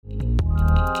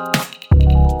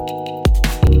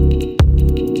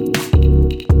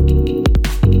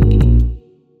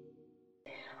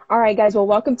right, guys. Well,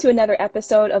 welcome to another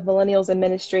episode of Millennials in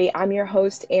Ministry. I'm your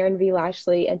host, Erin V.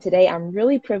 Lashley, and today I'm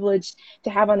really privileged to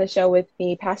have on the show with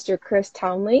me Pastor Chris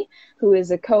Townley, who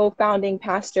is a co-founding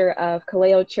pastor of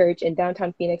Kaleo Church in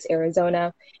downtown Phoenix,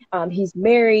 Arizona. He's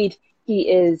married. He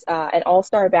is an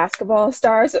all-star basketball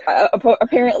star. So,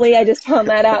 apparently, I just found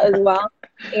that out as well.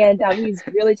 And he's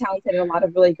really talented in a lot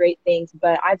of really great things.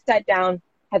 But I've had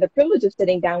the privilege of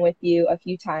sitting down with you a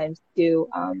few times to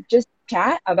just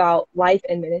chat about life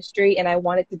and ministry. And I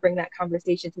wanted to bring that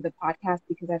conversation to the podcast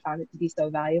because I found it to be so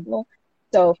valuable.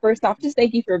 So first off, just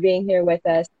thank you for being here with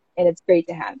us. And it's great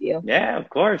to have you. Yeah, of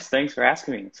course. Thanks for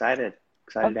asking me. Excited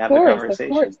to have the Of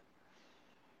conversation. course.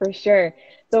 For sure.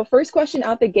 So first question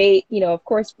out the gate, of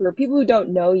course, for people who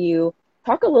don't know you,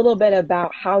 talk a little bit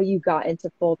about how you got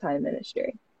into full-time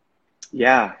ministry.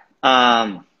 Yeah.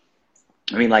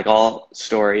 Like all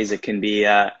stories, it can be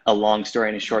a long story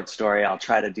and a short story. I'll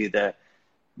try to do the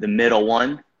middle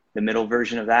one, the middle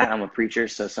version of that. I'm a preacher,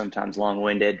 so sometimes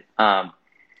long-winded. I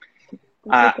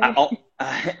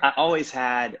always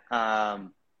had, I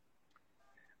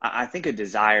think, a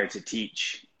desire to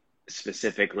teach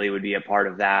specifically would be a part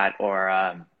of that, or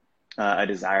a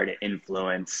desire to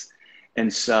influence.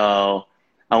 And so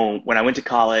when I went to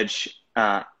college,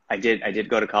 I did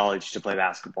go to college to play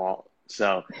basketball.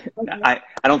 So I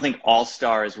don't think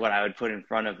all-star is what I would put in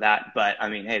front of that, but I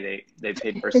mean, hey, they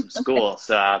paid for some school,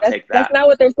 so I'll take that. That's not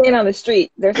what they're saying on the street.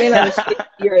 They're saying on the street,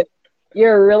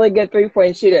 you're a really good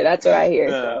three-point shooter. That's what I hear.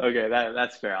 Okay,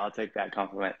 that's fair. I'll take that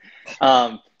compliment.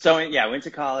 So yeah, I went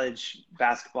to college.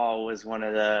 Basketball was one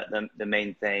of the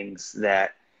main things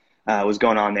that was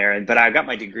going on there. But I got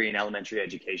my degree in elementary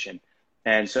education,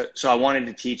 and so I wanted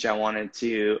to teach. I wanted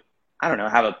to, I don't know,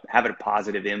 have a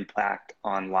positive impact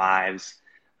on lives.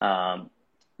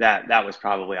 That was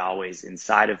probably always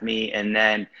inside of me. And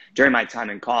then during my time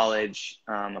in college,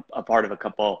 a part of a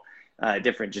couple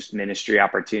different just ministry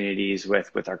opportunities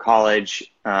with our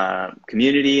college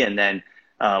community, and then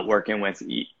working with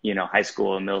high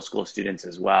school and middle school students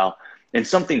as well. And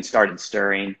something started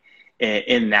stirring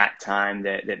in that time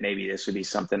that maybe this would be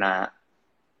something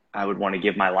I would want to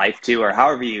give my life to, or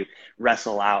however you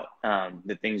wrestle out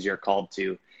the things you're called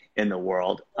to in the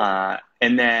world.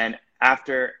 And then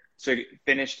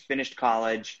finished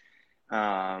college,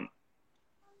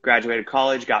 graduated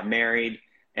college, got married,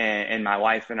 and my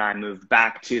wife and I moved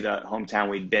back to the hometown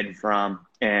we'd been from,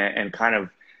 and kind of,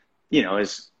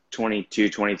 as 22,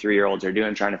 23-year-olds are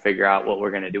doing, trying to figure out what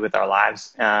we're going to do with our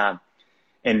lives. And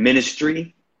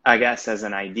ministry, I guess, as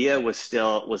an idea was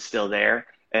still there.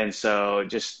 And so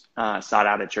just sought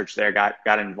out a church there,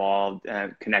 got involved,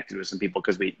 connected with some people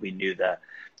because we knew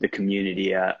the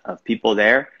community of people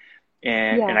there.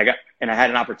 And I had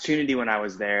an opportunity when I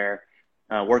was there,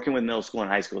 working with middle school and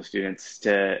high school students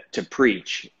to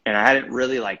preach. And I hadn't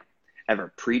really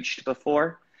ever preached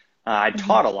before. I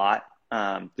taught a lot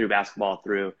through basketball,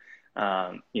 through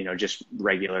just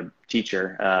regular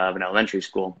teacher of an elementary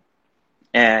school.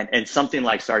 And something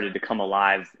started to come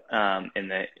alive in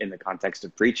the context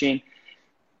of preaching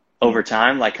over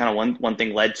time. Kind of one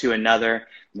thing led to another.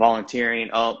 Volunteering.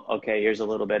 Oh, okay. Here's a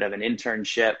little bit of an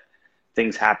internship.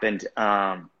 Things happened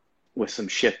with some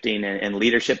shifting and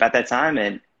leadership at that time,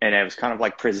 and I was kind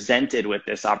of presented with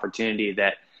this opportunity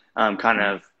that kind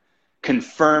of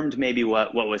confirmed maybe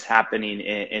what was happening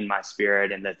in my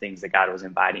spirit and the things that God was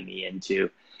inviting me into.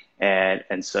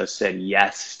 And so said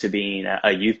yes to being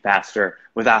a youth pastor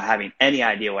without having any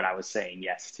idea what I was saying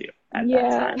yes to at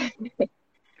that time.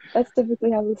 That's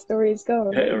typically how the stories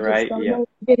go. Right? Right. Just don't know what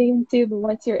you're getting into, but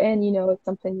once you're in, it's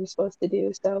something you're supposed to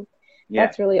do. So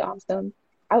that's really awesome.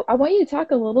 I want you to talk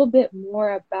a little bit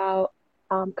more about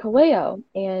Kaleo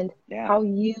and how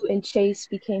you and Chase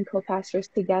became co-pastors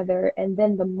together, and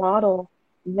then the model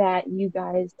that you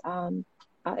guys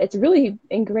it's really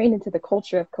ingrained into the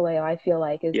culture of Kaleo, I feel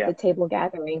like, is the table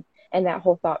gathering and that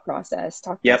whole thought process.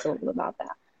 Talk to us a little bit about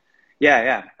that.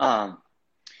 Yeah.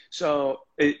 So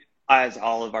as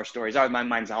all of our stories are, my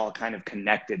mind's all kind of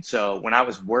connected. So when I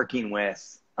was working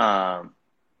with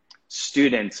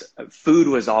students, food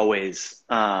was always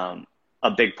a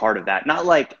big part of that. Not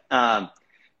like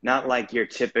your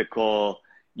typical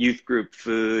youth group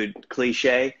food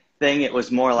cliche thing. It was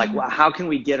more like, well, how can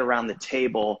we get around the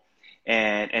table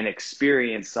and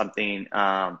experience something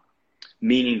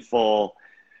meaningful,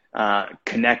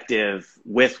 connective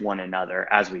with one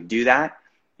another as we do that.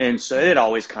 And so it had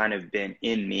always kind of been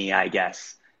in me, I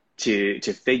guess, to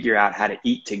figure out how to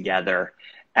eat together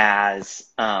as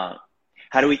how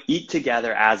do we eat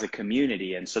together as a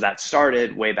community. And so that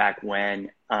started way back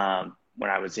when I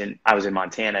was in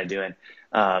Montana doing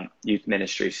youth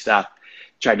ministry stuff,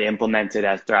 tried to implement it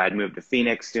after I'd moved to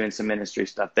Phoenix, doing some ministry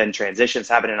stuff. Then transitions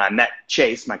happened, and I met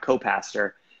Chase, my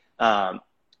co-pastor,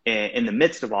 in the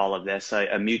midst of all of this.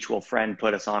 A mutual friend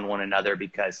put us on one another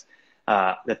because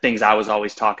the things I was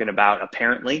always talking about,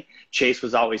 apparently, Chase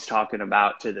was always talking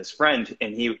about to this friend,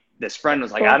 and this friend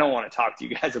was like, I don't want to talk to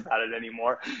you guys about it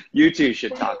anymore. You two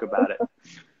should talk about it.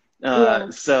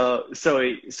 So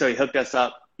he hooked us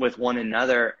up with one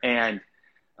another, and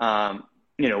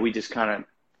we just kind of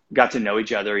got to know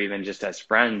each other even just as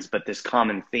friends, but this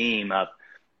common theme of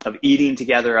eating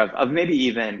together, of maybe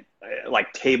even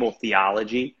like table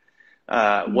theology.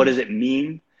 What does it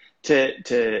mean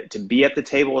to be at the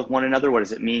table with one another? What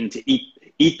does it mean to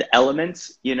eat the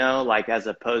elements, like as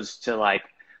opposed to like,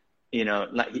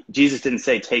 Jesus didn't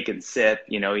say take and sip,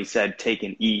 he said take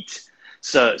and eat.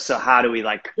 So how do we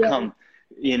come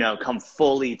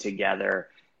fully together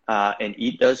and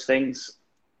eat those things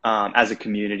as a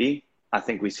community? I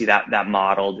think we see that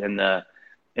modeled in the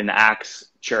Acts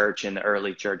church, in the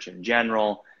early church in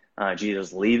general.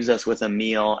 Jesus leaves us with a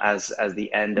meal as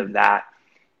the end of that,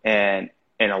 and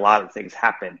a lot of things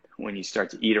happen when you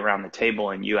start to eat around the table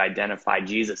and you identify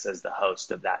Jesus as the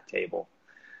host of that table.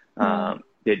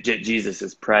 That Jesus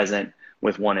is present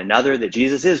with one another, that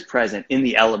Jesus is present in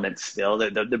the elements still,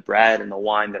 the bread and the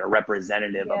wine that are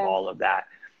representative of all of that,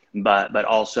 but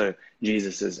also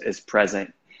Jesus is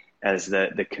present as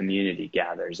the community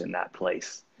gathers in that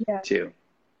place too.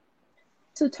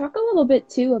 So talk a little bit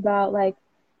too about like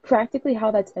practically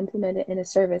how that's implemented in a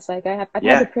service. Like I've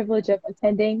had the privilege of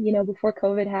attending, before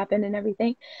COVID happened and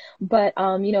everything. But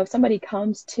if somebody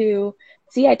comes to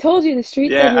see, I told you the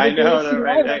street said I know that,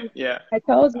 right? I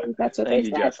told you that's what they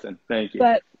said. Thank you, Justin. Thank you.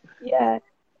 But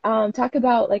talk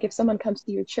about like if someone comes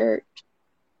to your church,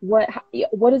 what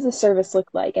does the service look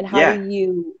like, and how do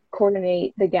you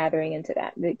coordinate the gathering into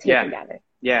that, the table gathering?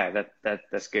 Yeah,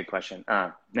 that's a good question.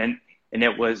 And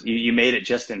it was, you made it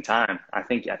just in time. I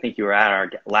think you were at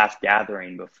our last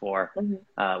gathering before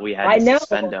we had to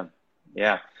suspend them.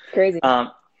 Yeah. Crazy.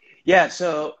 So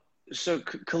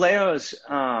Kaleo's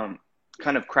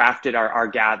kind of crafted our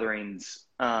gatherings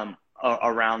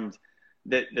around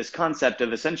this concept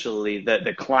of essentially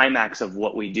the climax of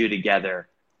what we do together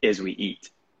is we eat.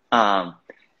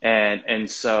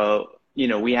 And so,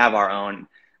 we have our own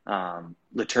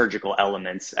liturgical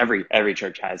elements. Every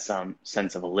church has some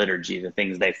sense of a liturgy, the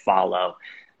things they follow,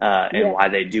 and why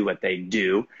they do what they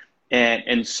do.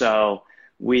 And so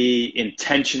we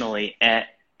intentionally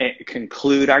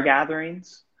conclude our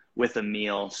gatherings with a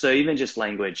meal. So even just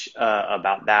language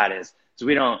about that is, so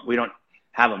we don't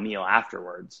have a meal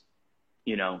afterwards.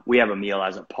 We have a meal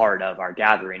as a part of our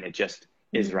gathering. It just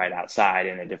is right outside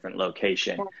in a different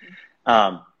location.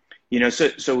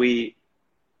 So we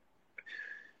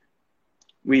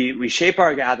shape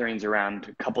our gatherings around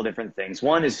a couple different things.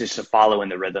 One is just to follow in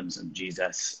the rhythms of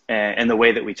Jesus, and the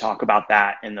way that we talk about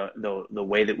that, and the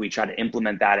way that we try to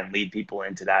implement that and lead people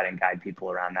into that and guide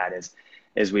people around that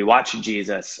is we watch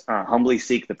Jesus humbly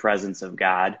seek the presence of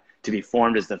God, to be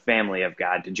formed as the family of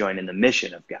God, to join in the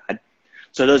mission of God.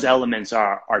 So those elements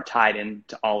are tied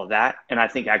into all of that. And I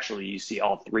think actually you see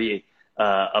all three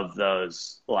of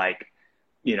those,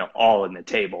 all in the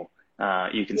table.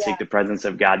 You can seek the presence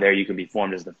of God there. You can be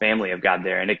formed as the family of God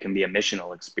there, and it can be a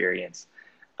missional experience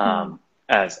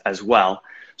as well.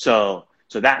 So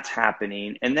that's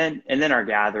happening. And then our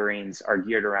gatherings are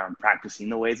geared around practicing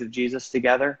the ways of Jesus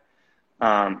together.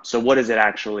 So what does it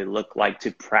actually look like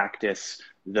to practice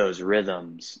those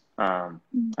rhythms? I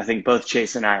think both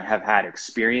Chase and I have had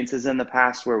experiences in the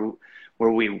past where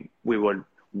we would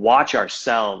watch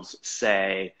ourselves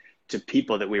say to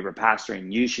people that we were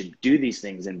pastoring, you should do these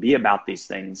things and be about these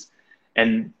things,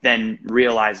 and then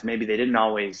realize maybe they didn't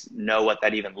always know what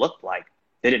that even looked like.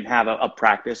 They didn't have a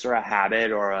practice or a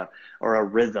habit or a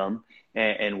rhythm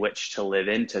in which to live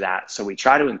into that. So we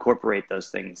try to incorporate those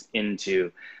things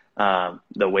into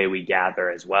the way we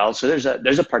gather as well. So there's a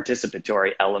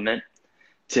participatory element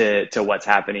to what's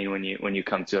happening when you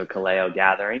come to a Kaleo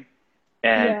gathering,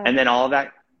 and then all of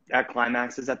that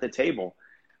climaxes at the table.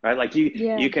 Right? Like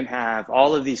you can have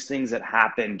all of these things that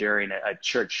happen during a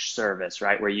church service,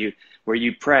 right? Where you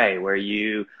pray, where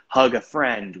you hug a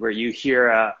friend, where you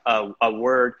hear a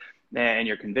word and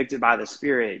you're convicted by the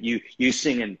Spirit. You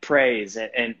sing and praise,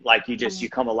 and like you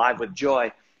come alive with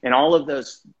joy, and all of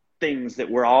those things that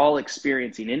we're all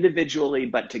experiencing individually,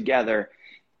 but together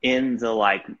in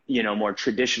the more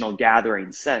traditional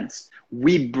gathering sense.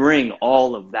 We bring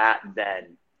all of that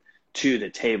then to the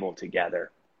table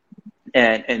together.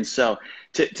 And so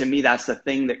to me, that's the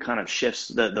thing that kind of shifts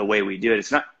the way we do it.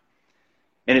 It's not,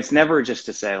 and it's never just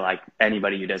to say like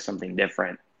anybody who does something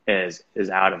different is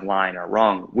out of line or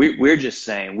wrong. We're just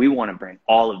saying we want to bring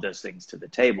all of those things to the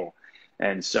table.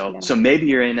 And Yeah. so maybe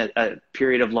you're in a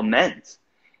period of lament,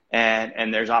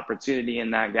 and there's opportunity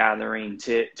in that gathering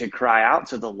to cry out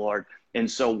to the Lord. And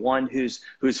so one who's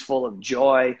full of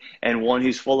joy and one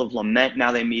who's full of lament,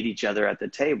 now they meet each other at the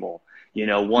table. You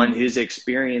know, one who's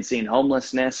experiencing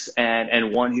homelessness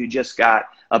and one who just got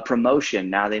a promotion,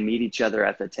 now they meet each other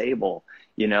at the table.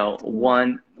 You know,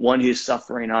 one who's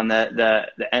suffering on the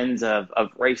ends of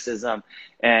racism,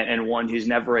 and one who's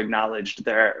never acknowledged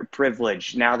their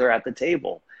privilege, now they're at the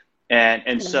table.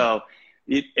 And so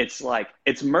it's like,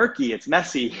 it's murky, it's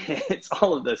messy, it's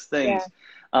all of those things.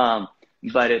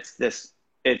 But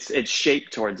it's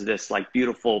shaped towards this like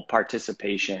beautiful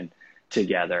participation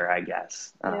together, I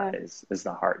guess, is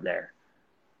the heart there.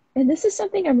 And this is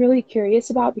something I'm really curious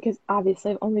about because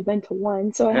obviously I've only been to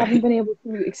one, so I haven't been able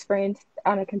to experience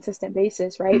on a consistent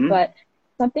basis, right? Mm-hmm. But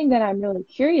something that I'm really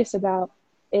curious about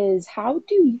is how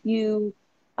do you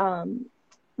um,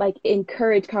 like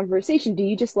encourage conversation? Do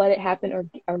you just let it happen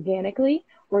organically,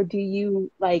 or do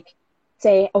you like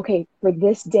say, okay, for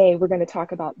this day we're going to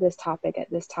talk about this topic at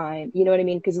this time? You know what I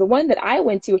mean? Because the one that I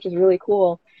went to, which was really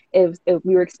cool,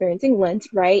 we were experiencing Lent,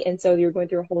 right? And so we were going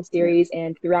through a whole Yeah. series,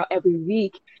 and throughout every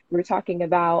week we're talking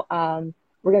about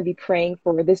we're going to be praying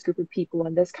for this group of people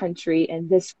in this country, and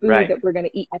this food Right. that we're going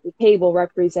to eat at the table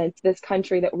represents this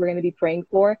country that we're going to be praying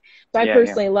for. So I Yeah. Yeah.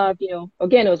 personally love,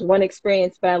 again, it was one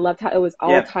experience, but I loved how it was all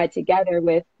Yep. tied together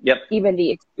with Yep. even the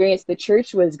experience the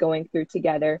church was going through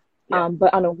together. Yeah.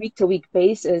 But on a week to week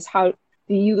basis, how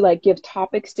do you like give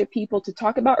topics to people to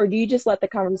talk about, or do you just let the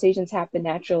conversations happen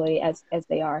naturally as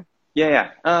they are? Yeah.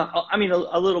 Yeah. I mean,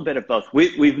 a little bit of both.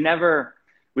 We've never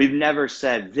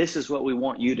said this is what we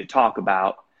want you to talk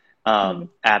about Mm,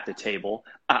 at the table.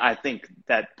 I think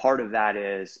that part of that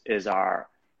is our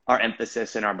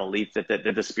emphasis and our belief that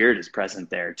the Spirit is present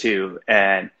there too,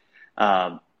 and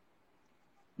um,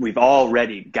 we've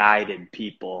already guided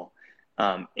people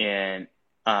in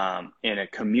a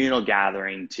communal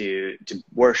gathering to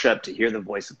worship, to hear the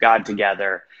voice of God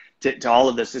together, to all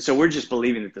of this. So we're just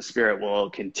believing that the Spirit will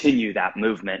continue that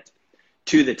movement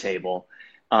to the table.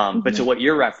 But to mhm, what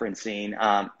you're referencing,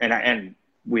 and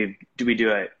we do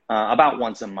it about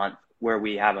once a month, where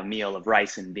we have a meal of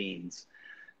rice and beans,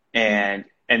 mm,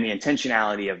 and the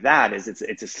intentionality of that is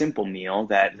it's a simple meal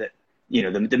that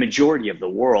the majority of the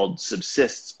world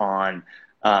subsists on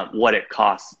what it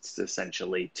costs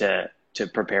essentially to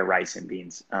prepare rice and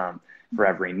beans for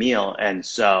every meal. And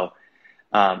so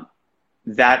um,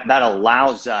 that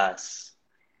allows us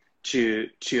to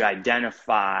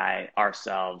identify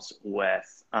ourselves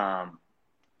with the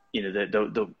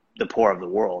poor of the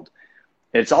world.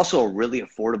 It's also a really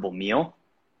affordable meal,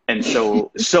 and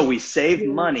so we save yeah,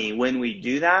 money when we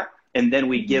do that, and then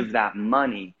we mhm, give that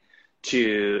money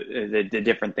to the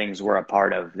different things we're a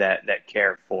part of that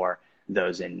care for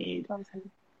those in need. awesome.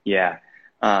 Yeah.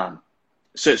 Um,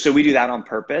 so we do that on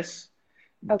purpose,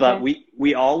 but Okay.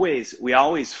 we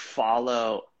always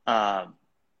follow,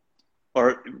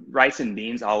 or rice and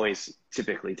beans always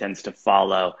typically tends to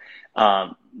follow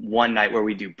one night where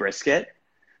we do brisket.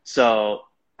 So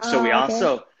we Okay.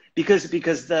 also, because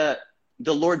the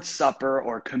Lord's Supper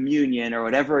or communion or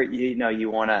whatever you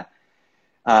want to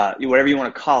whatever you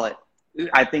want to call it.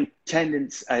 I think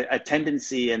a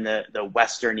tendency in the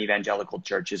Western evangelical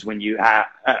churches, when you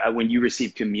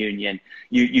receive communion,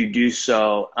 you do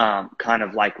so kind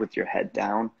of like with your head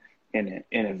down, in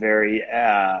a very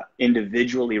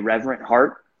individually reverent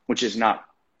heart, which is not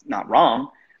wrong.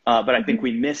 But I think Mhm,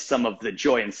 we miss some of the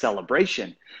joy and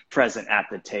celebration present at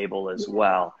the table as yeah,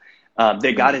 well.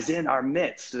 That God yeah, is in our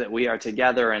midst, that we are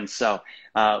together, and so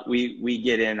we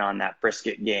get in on that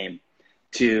brisket game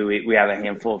too. We have a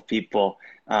handful of people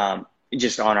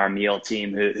just on our meal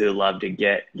team who love to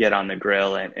get on the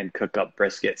grill and cook up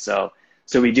brisket. So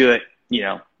we do it,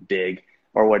 big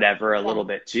or whatever a yeah. little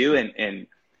bit too, and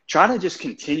try to just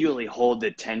continually hold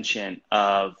the tension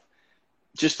of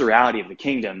just the reality of the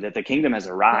kingdom, that the kingdom has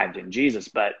Yeah. arrived in Jesus,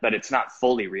 but it's not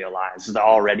fully realized,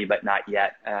 already, but not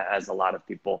yet, as a lot of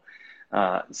people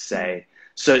Yeah. say.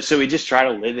 So we just try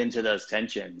to live into those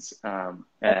tensions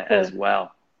That's as cool.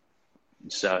 well.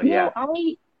 So You know, yeah.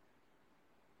 I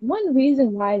one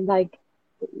reason why like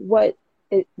what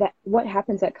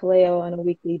happens at Kaleo on a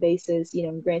weekly basis,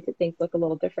 granted things look a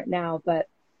little different now, but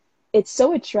it's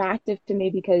so attractive to me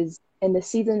because in the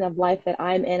season of life that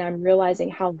I'm in, I'm realizing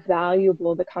how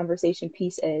valuable the conversation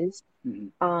piece is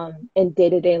Mhm. in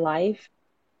day-to-day life.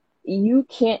 You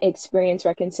can't experience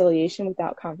reconciliation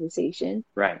without conversation.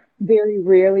 Right. Very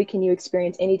rarely can you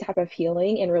experience any type of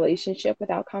healing in relationship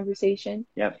without conversation.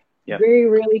 Yep. Yep. Very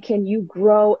rarely can you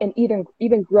grow and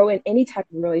even grow in any type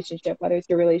of relationship, whether it's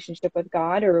your relationship with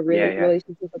God or a Yeah. Yeah.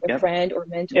 relationship with a Yep. friend or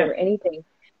mentor Yep. or anything.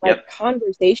 Like Yep.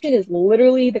 conversation is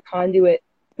literally the conduit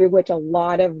through which a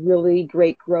lot of really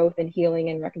great growth and healing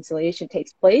and reconciliation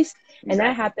takes place. And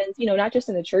that Exactly. happens, not just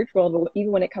in the church world, but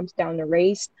even when it comes down to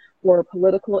race or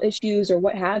political issues or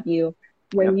what have you,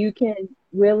 when Yep. you can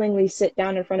willingly sit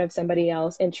down in front of somebody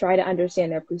else and try to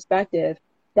understand their perspective,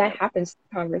 that Yep. happens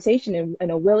through conversation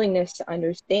and a willingness to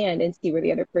understand and see where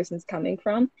the other person's coming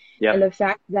from. And Yep. the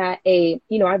fact that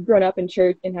I've grown up in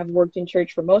church and have worked in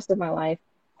church for most of my life.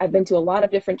 I've been Yep. to a lot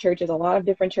of different churches, a lot of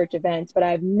different church events, but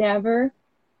I've never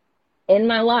in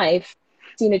my life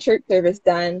seen a church service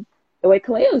done the way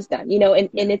Kaleo's done, Yeah.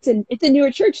 and it's a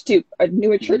newer church too, a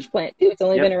newer Mm-hmm. church plant too. It's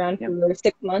only been Yep. around Yep. for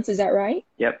 6 months, is that right?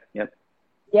 Yep. Yep.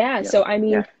 Yeah, Yep. so I Yeah.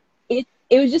 mean,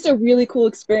 it was just a really cool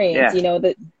experience, Yeah.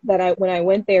 that I when I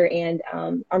went there, and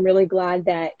I'm really glad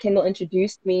that Kendall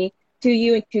introduced me to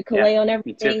you and to Yeah. Kaleo and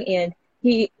Me too. everything, and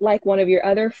he, like one of your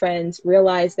other friends,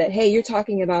 realized that, hey, you're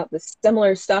talking about the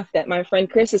similar stuff that my friend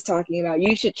Chris is talking about.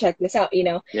 You should check this out.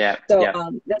 Yeah. So Yeah.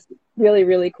 that's really,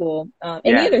 really cool.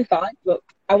 Any Yeah. other thoughts? Well,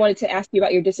 I wanted to ask you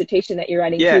about your dissertation that you're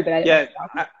writing too, Yeah. but I didn't want Yeah. to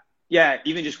stop you. I, yeah.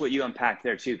 Even just what you unpacked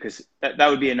there too, because that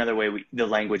would be another way the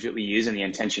language that we use and the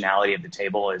intentionality of the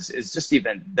table is just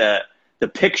even the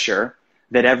picture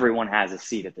that everyone has a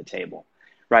seat at the table,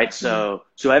 right? Mm,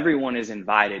 So everyone is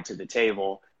invited to the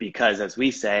table because, as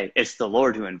we say, it's the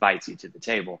Lord who invites you to the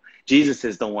table. Jesus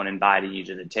is the one inviting you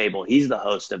to the table. He's the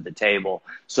host of the table.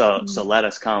 So mm, let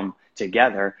us come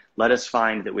together. Let us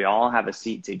find that we all have a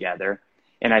seat together.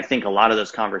 And I think a lot of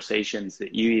those conversations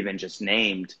that you even just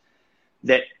named,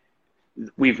 that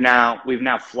we've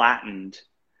now flattened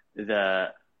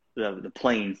the the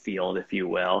playing field, if you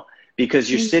will,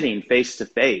 because you're mm, sitting face to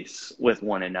face with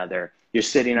one another. You're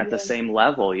sitting at the yeah. same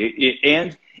level,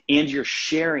 and you're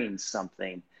sharing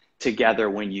something together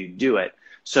when you do it.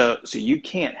 So you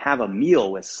can't have a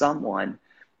meal with someone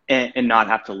and not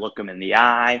have to look them in the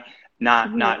eye,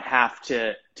 Mhm, not have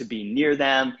to be near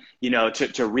them,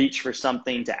 to reach for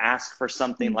something, to ask for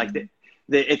something like that.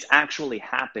 mhm, It's actually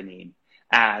happening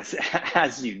as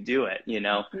as you do it,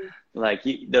 mhm, like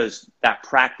those that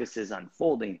practice is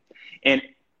unfolding, and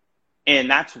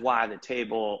that's why the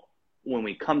table, when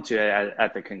we come to it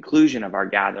at the conclusion of our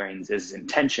gatherings, is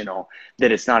intentional.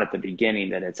 That it's not at the beginning,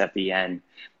 that it's at the end.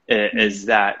 mhm, Is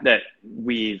that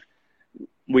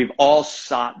we've all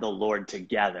sought the Lord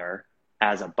together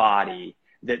as a body,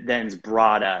 that then's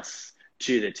brought us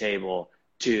to the table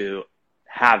to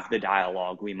have the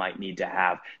dialogue we might need to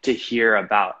have, to hear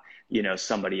about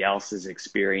somebody else's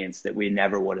experience that we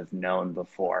never would have known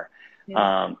before,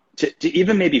 yeah. to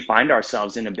even maybe find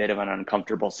ourselves in a bit of an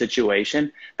uncomfortable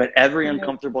situation, but every Right.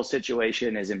 uncomfortable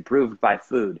situation is improved by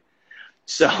food.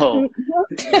 So,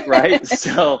 right? Yep.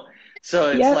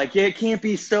 So it's Yep. like, yeah, it can't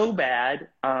be so bad,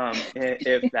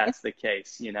 if that's the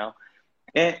case.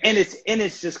 And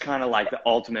it's just kind of like the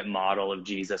ultimate model of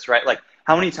Jesus, right? Like,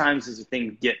 how many times does a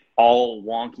thing get all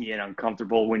wonky and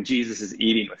uncomfortable when Jesus is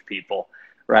eating with people,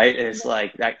 right? It's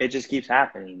like that. It just keeps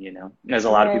happening. As a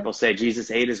lot of Right. people say,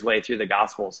 Jesus ate his way through the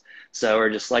Gospels. So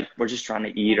we're just trying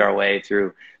to eat our way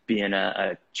through being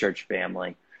a church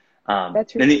family.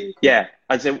 That's And really cool. yeah,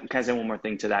 can I say one more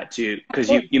thing to that too? Of Because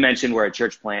you, course. you mentioned we're a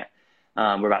church plant.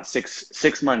 We're about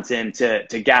six months into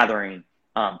gathering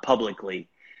publicly,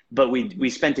 but we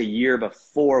Mhm. spent a year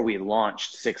before we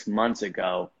launched 6 months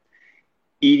ago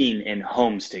eating in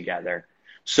homes together.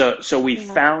 So we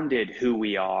Yeah. founded who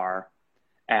we are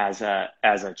as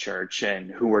a church and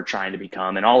who we're trying to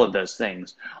become and all of those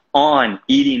things on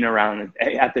eating around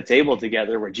at the table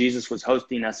together, where Jesus was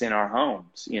hosting us in our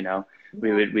homes. We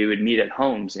Yeah. would meet at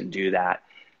homes and do that.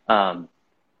 Um,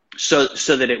 so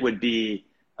that it would be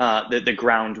the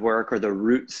groundwork or the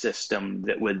root system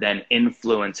that would then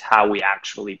influence how we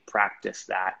actually practice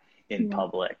that in Yeah.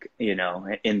 public,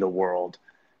 in the world.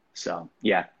 So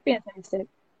yeah. Fantastic.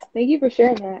 Thank you for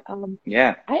sharing that.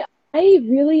 Yeah. I I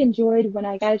really enjoyed when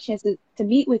I got a chance to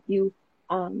meet with you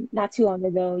not too long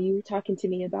ago. You were talking to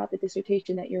me about the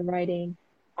dissertation that you're writing.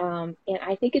 And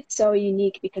I think it's so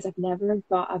unique because I've never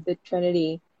thought of the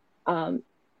Trinity um,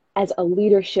 as a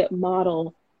leadership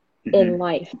model Hmm. in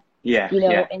life. Yeah.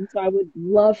 Yeah. And so I would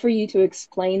love for you to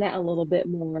explain that a little bit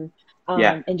more,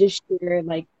 Yeah. and just share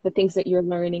like the things that you're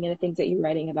learning and the things that you're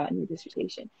writing about in your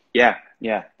dissertation. Yeah.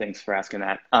 Yeah. Thanks for asking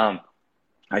that.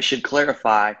 I should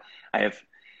clarify. I have.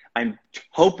 I'm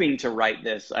hoping to write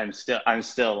this. I'm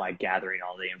still like gathering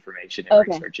all the information and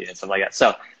Okay. researching and stuff like that.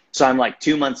 So I'm like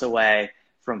 2 months away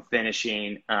from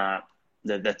finishing.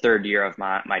 the third year of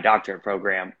my doctorate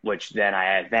program, which then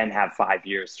I then have 5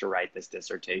 years to write this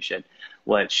dissertation,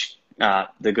 which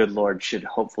the good Lord should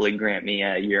hopefully grant me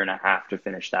a year and a half to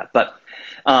finish that. But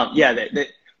yeah,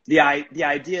 the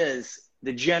idea is,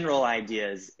 the general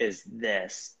idea is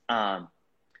this. My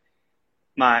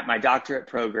doctorate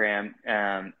program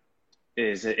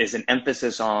is an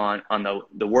emphasis on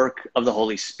the work of the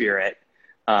Holy Spirit,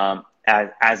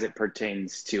 as it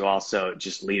pertains to also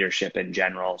just leadership in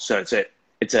general. So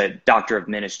it's a doctor of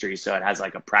ministry, so it has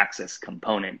like a praxis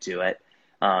component to it.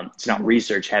 It's not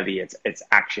research heavy, it's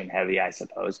action heavy, I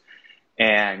suppose.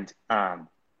 And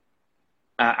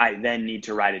I then need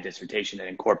to write a dissertation that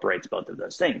incorporates both of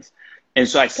those things. And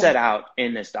so I set out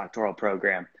in this doctoral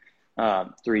program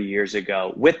 3 years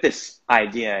ago with this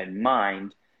idea in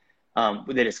mind,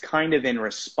 that is kind of in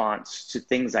response to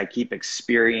things I keep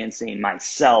experiencing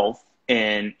myself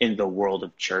in the world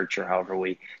of church, or however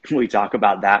we talk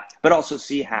about that, but also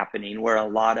see happening, where a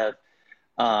lot of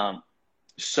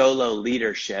solo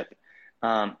leadership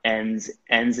ends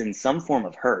in some form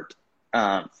of hurt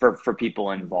for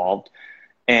people involved.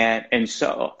 And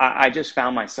so I just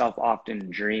found myself often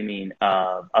dreaming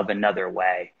of another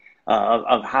way,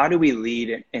 of how do we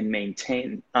lead and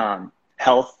maintain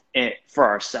health for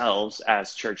ourselves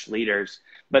as church leaders,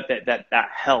 but that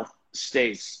health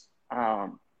stays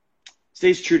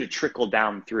true to trickle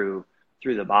down through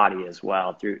the body as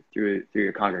well, through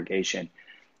your congregation.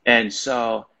 And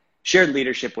so shared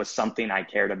leadership was something I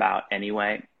cared about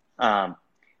anyway. And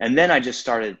then I just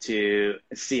started to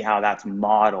see how that's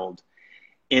modeled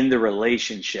in the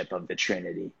relationship of the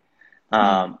Trinity.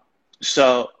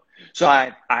 So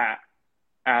I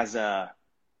as a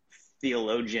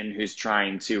theologian who's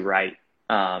trying to write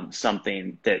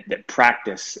something that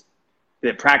practices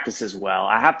well,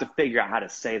 I have to figure out how to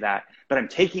say that, but I'm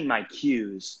taking my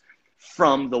cues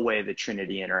from the way the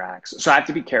Trinity interacts. So I have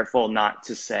to be careful not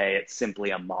to say it's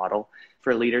simply a model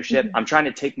for leadership. I'm trying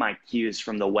to take my cues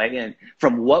from the way and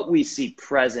from what we see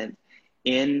present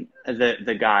in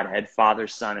the Godhead, Father,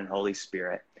 Son, and Holy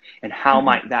Spirit, and how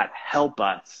might that help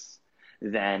us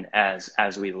then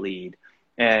as we lead.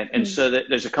 And so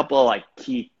there's a couple of like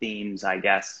key themes, I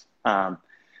guess,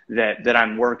 that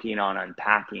I'm working on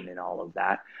unpacking in all of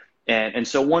that. And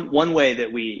so one way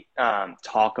that we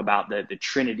talk about the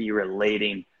Trinity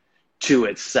relating to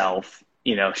itself,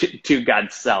 to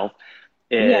God's self,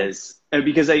 is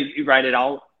because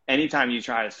anytime you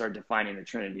try to start defining the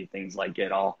Trinity, things like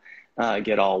get all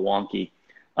wonky.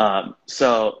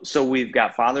 So we've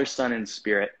got Father, Son, and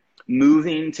Spirit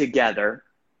moving together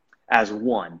as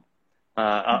one.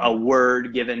 A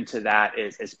word given to that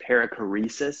is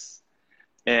perichoresis.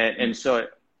 And so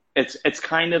it's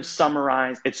kind of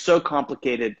summarized. It's so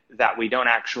complicated that we don't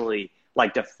actually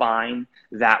like define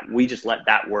that. We just let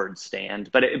that word stand.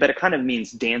 But it kind of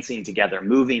means dancing together,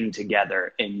 moving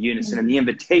together in unison. And the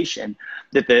invitation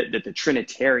that the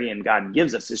Trinitarian God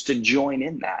gives us is to join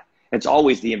in that. It's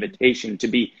always the invitation to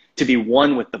be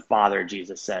one with the Father,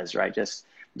 Jesus says, right? Just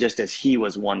as he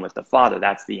was one with the Father,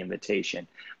 that's the invitation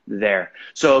there.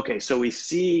 So we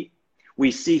see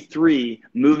three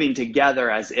moving together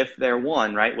as if they're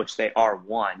one, right? Which they are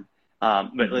one.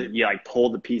 But you like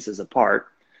pull the pieces apart.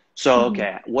 So,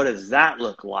 what does that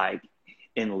look like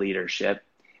in leadership?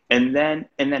 And then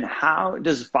how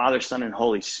does Father, Son, and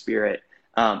Holy Spirit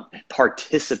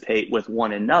participate with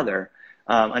one another?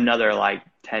 Another like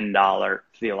 $10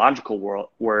 theological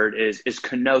word is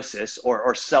kenosis,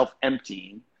 or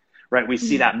self-emptying, right? We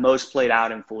see that most played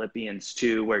out in Philippians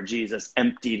 2, where Jesus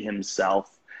emptied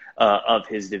himself of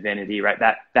his divinity, right?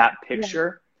 That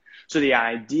picture. Yeah. So the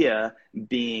idea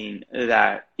being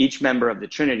that each member of the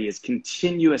Trinity is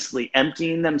continuously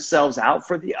emptying themselves out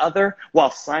for the other while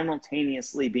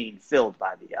simultaneously being filled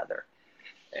by the other.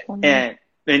 And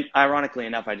ironically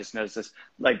enough, I just noticed this,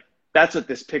 like, that's what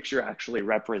this picture actually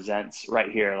represents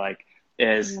right here. Like,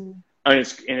 it's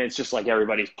just like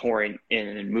everybody's pouring in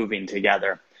and moving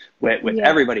together with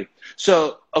everybody.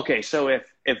 So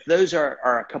if those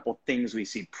are a couple things we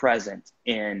see present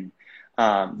in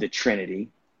the Trinity,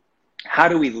 how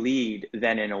do we lead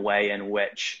then in a way in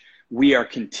which we are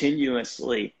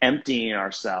continuously emptying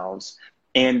ourselves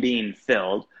and being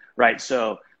filled, right?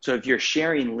 So if you're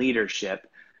sharing leadership,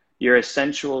 you're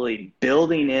essentially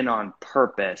building in on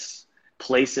purpose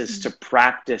places to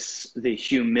practice the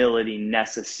humility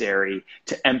necessary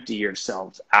to empty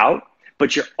yourselves out,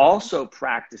 but you're also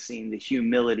practicing the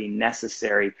humility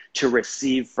necessary to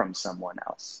receive from someone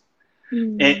else.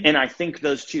 And I think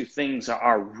those two things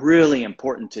are really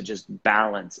important to just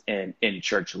balance in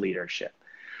church leadership.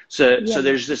 So Yeah.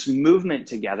 there's this movement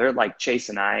together, like Chase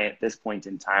and I at this point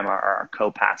in time are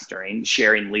co-pastoring,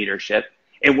 sharing leadership,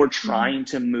 and we're Mhm. trying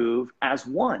to move as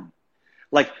one.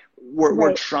 Like we're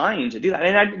Right. trying to do that.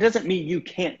 And it doesn't mean you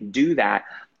can't do that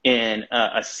in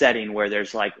a setting where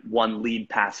there's like one lead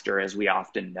pastor as we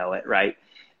often know it, right?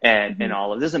 And Mhm.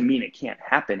 all of it doesn't mean it can't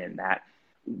happen in that.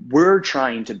 We're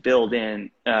trying to build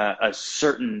in a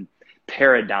certain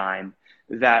paradigm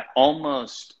that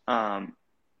almost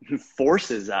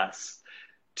forces us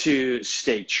to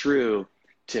stay true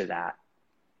to that.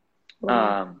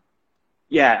 Right. Um,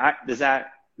 yeah, are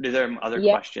there other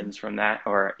Yeah. questions from that,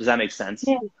 or does that make sense?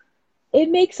 Yeah. It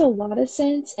makes a lot of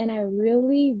sense, and I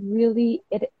really, really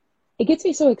it gets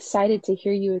me so excited to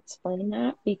hear you explain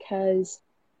that because,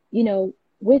 you know,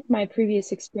 with my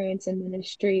previous experience in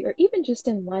ministry or even just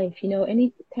in life,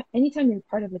 anytime you're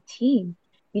part of a team,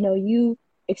 you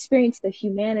experience the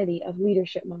humanity of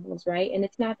leadership models, right? And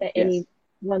it's not that Yes, any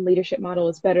one leadership model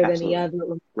is better than the absolutely. other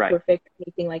or Right. perfect,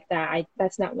 anything like that.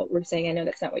 That's not what we're saying. I know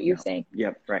that's not what you're No. saying.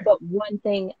 Yep. Right. But one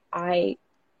thing I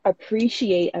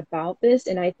appreciate about this,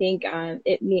 and I think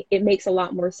it makes a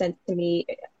lot more sense to me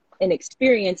in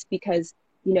experience because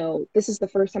this is the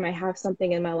first time I have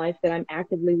something in my life that I'm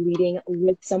actively leading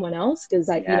with someone else because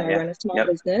Yeah. I Yeah. run a small Yep.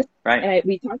 business, Right. and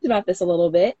we talked about this a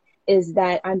little bit. Is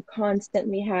that I'm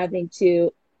constantly having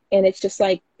to, and it's just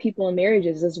like people in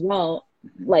marriages as well,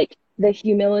 Mhm. like the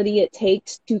humility it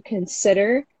takes to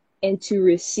consider and to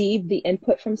receive the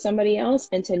input from somebody else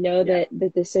and to know Yeah. that the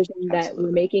decision that we're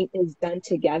Absolutely. making is done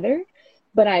together.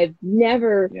 But I've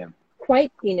never Yeah.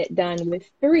 quite seen it done with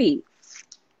three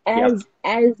Yep.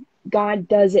 as God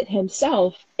does it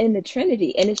himself in the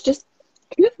Trinity. And it's just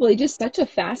truthfully just such a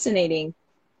fascinating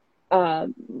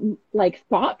like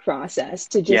thought process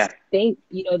to Yeah. just think,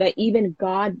 that even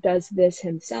God does this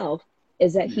himself,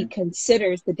 is that he Hmm.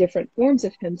 considers the different forms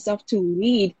of himself to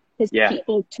lead his Yeah.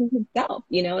 people to himself.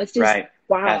 It's just Right.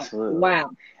 wow, Absolutely.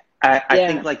 wow. I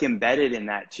think Yeah. like embedded in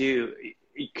that too,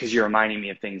 because you're reminding me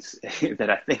of things that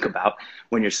I think about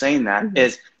when you're saying that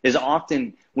Mhm. is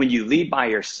often when you lead by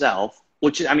yourself,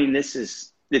 which I mean,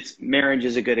 it's marriage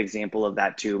is a good example of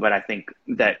that too. But I think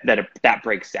that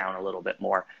breaks down a little bit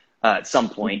more at some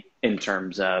Mhm. point in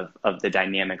terms of the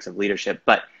dynamics of leadership.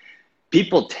 But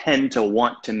people tend to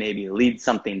want to maybe lead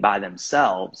something by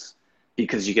themselves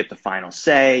because you get the final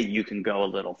say, you can go a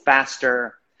little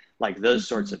faster, like those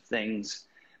sorts Mhm. of things.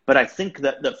 But I think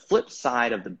that the flip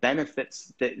side of the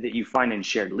benefits that you find in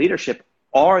shared leadership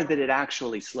are that it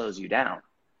actually slows you down.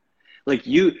 Like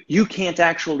you can't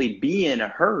actually be in a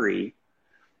hurry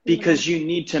Yeah. because you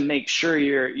need to make sure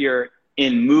you're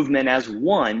in movement as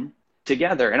one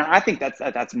together. And I think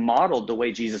that's modeled the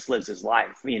way Jesus lives his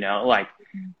life. Like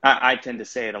I tend to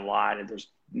say it a lot, and there's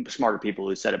smarter people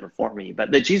who said it before me,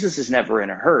 but that Jesus is never in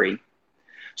a hurry.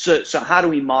 So how do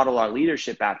we model our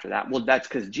leadership after that? Well, that's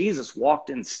because Jesus walked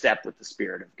in step with the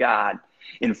Spirit of God,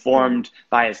 Yeah. informed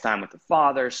by his time with the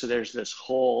Father. So there's this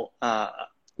whole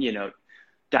you know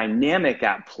dynamic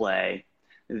at play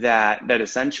that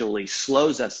essentially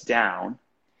slows us down.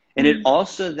 And it Mhm.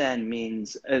 also then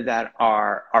means that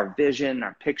our vision,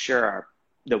 our picture,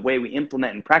 the way we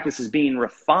implement and practice is being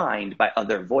refined by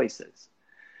other voices.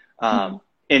 Mhm.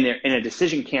 And a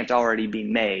decision can't already be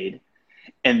made,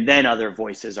 and then other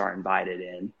voices are invited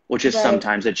in, which is Right.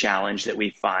 sometimes a challenge that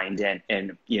we find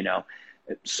in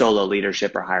solo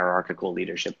leadership or hierarchical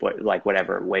leadership, like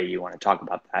whatever way you want to talk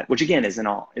about that. Which again isn't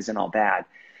all bad.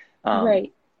 Um,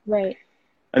 Right. Right.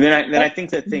 and then I That, think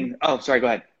the mhm. thing. Oh, sorry. Go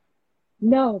ahead.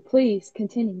 No, please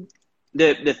continue.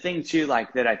 The thing too,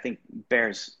 like that I think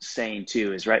bears saying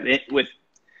too is right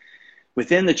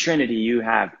within the Trinity you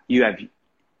have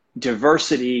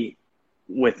diversity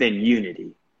within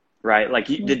unity, right? Like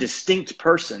the Mhm. distinct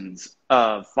persons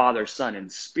of Father, Son,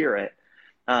 and Spirit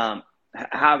um,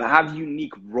 have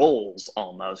unique roles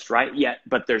almost, right? Yet,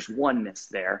 but there's oneness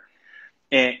there.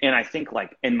 And I think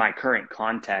like in my current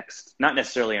context, not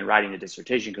necessarily in writing the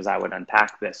dissertation, because I would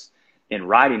unpack this in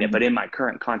writing it, but Mhm. in my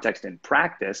current context in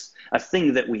practice, a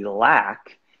thing that we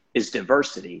lack is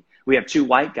diversity. We have two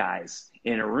white guys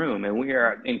in a room, and we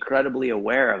are incredibly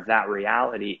aware of that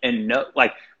reality, and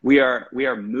like we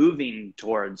are moving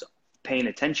towards paying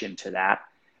attention to that.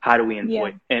 How do we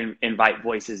Yeah. invite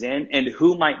voices in, and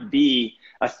who might be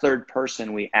a third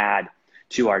person we add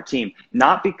to our team,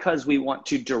 not because we want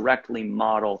to directly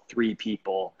model three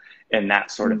people and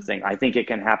that sort of Mhm. thing. I think it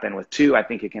can happen with two. I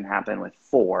think it can happen with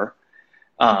four.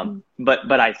 Mhm.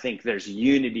 But I think there's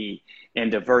unity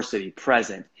and diversity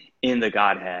present in the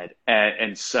Godhead.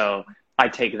 And so I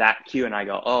take that cue and I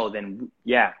go, oh, then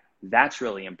yeah, that's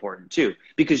really important too,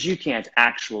 because you can't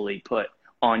actually put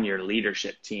on your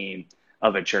leadership team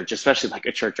of a church, especially like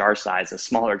a church our size. A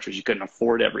smaller church, you couldn't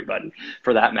afford everybody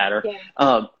for that matter.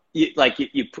 Yeah.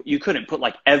 You couldn't put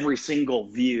like every single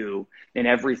view and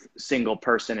every single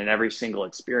person and every single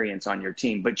experience on your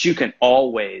team, but you can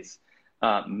always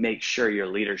make sure your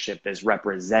leadership is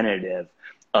representative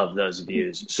of those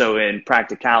views. So in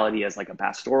practicality, as like a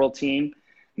pastoral team,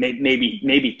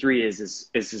 maybe three is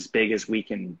as big as we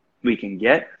can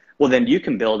get. Well, then you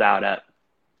can build out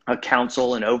a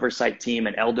council, an oversight team,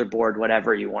 an elder board,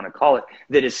 whatever you want to call it,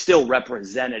 that is still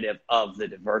representative of the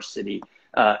diversity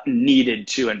needed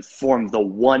to inform the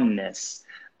oneness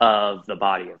of the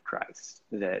body of Christ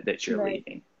that you're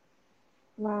leading.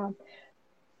 Wow.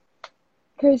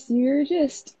 Chris, you're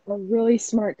just a really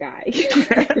smart guy.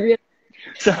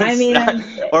 So, I mean,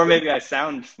 or maybe I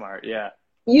sound smart. Yeah.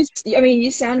 You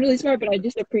sound really smart, but I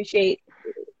just appreciate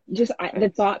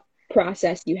the thought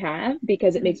process you have,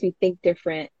 because it makes me think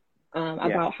different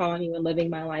about how I'm even living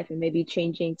my life and maybe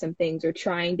changing some things or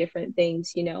trying different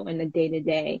things, in the day to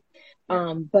day.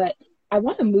 But I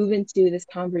want to move into this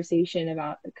conversation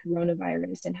about the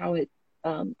coronavirus and how it's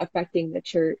affecting the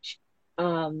church.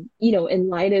 In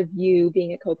light of you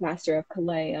being a co-pastor of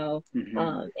Kaleo,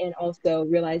 and also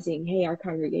realizing, hey, our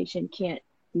congregation can't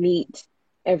meet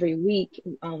every week.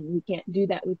 We can't do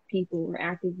that with people. We're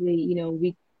actively,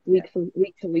 week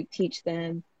to week teach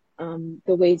them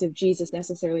the ways of Jesus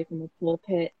necessarily from a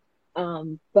pulpit.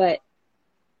 But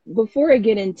before I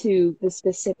get into the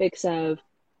specifics of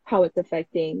how it's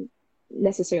affecting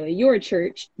necessarily your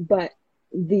church, but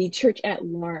the church at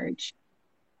large,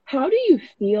 how do you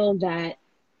feel that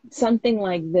something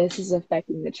like this is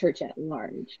affecting the church at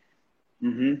large?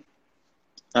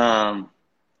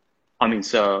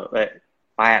 So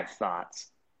I have thoughts,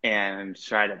 and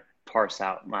try to parse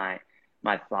out my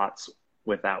thoughts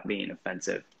without being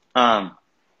offensive.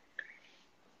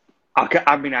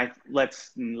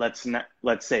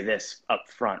 Let's say this up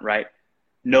front, right?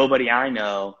 Nobody I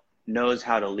know knows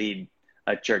how to lead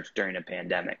a church during a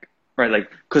pandemic, right? Like,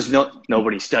 because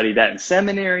nobody studied that in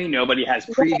seminary. Nobody has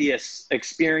previous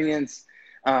experience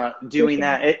doing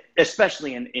that,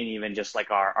 especially in even just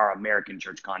like our American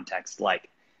church context. Like,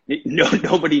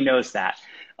 nobody knows that.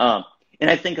 And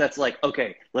I think that's like,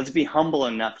 okay, let's be humble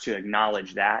enough to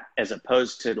acknowledge that, as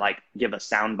opposed to like give a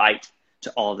soundbite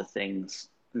to all the things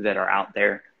that are out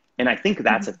there. And I think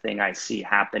that's a thing I see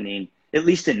happening, at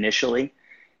least initially,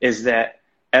 is that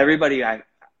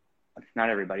not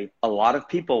everybody, a lot of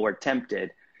people were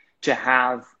tempted to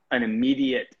have an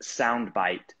immediate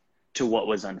soundbite to what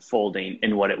was unfolding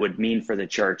and what it would mean for the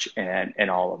church and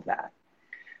all of that.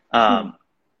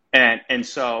 And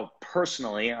so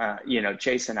personally,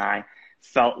 Chase and I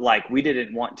felt like we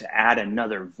didn't want to add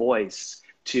another voice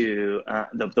to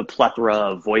the plethora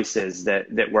of voices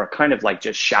that were kind of like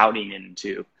just shouting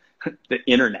into the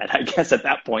internet, I guess, at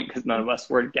that point, because none of us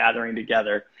were gathering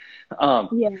together.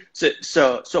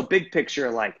 So big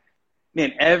picture, like,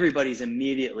 man, everybody's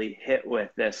immediately hit with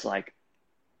this, like,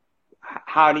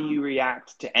 how do you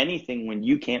react to anything when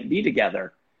you can't be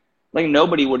together? Like,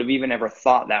 nobody would have even ever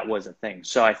thought that was a thing.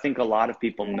 So I think a lot of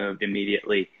people moved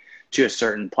immediately to a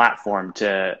certain platform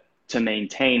to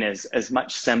maintain as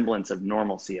much semblance of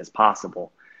normalcy as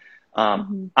possible.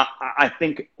 I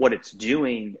think what it's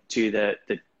doing to the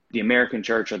American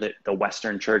church, or the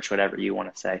Western church, whatever you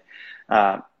want to say,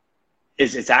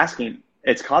 is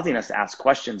it's causing us to ask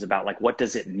questions about, like, what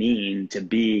does it mean to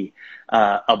be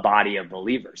a body of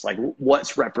believers? Like,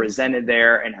 what's represented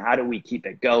there, and how do we keep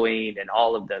it going, and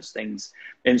all of those things.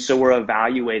 And so we're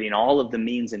evaluating all of the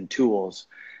means and tools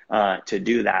to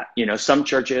do that. Some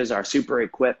churches are super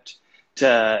equipped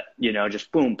to,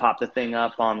 just boom, pop the thing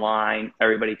up online.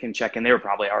 Everybody can check in. They were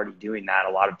probably already doing that.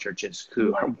 A lot of churches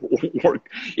who were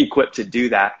equipped to do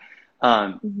that.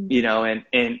 And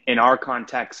in our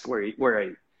context,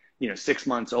 we're 6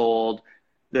 months old,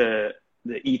 the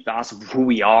ethos of who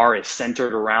we are is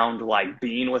centered around, like,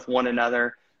 being with one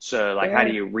another. So, like, how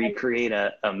do you recreate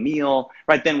a meal?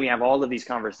 Right. Then we have all of these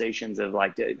conversations of,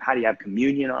 like, how do you have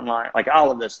communion online? Like,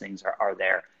 all of those things are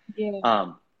there.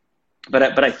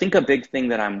 But I think a big thing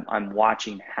that I'm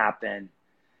watching happen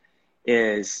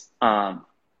is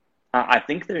I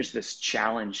think there's this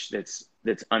challenge that's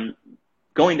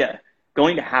going to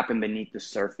happen beneath the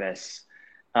surface.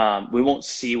 We won't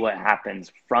see what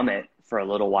happens from it for a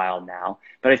little while now,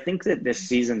 but I think that this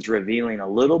season's revealing a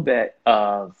little bit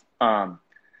of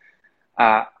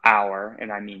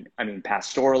and I mean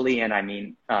pastorally, and I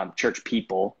mean church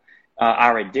people,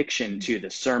 our addiction to the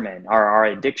sermon, our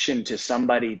addiction to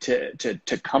somebody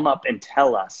to come up and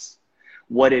tell us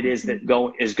what it is that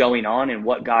is going on and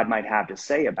what God might have to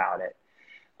say about it.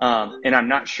 And I'm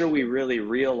not sure we really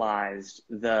realized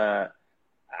the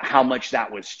how much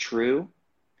that was true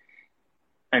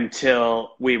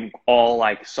until we all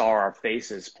like saw our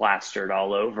faces plastered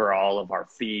all over all of our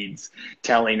feeds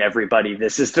telling everybody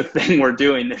this is the thing we're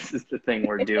doing, this is the thing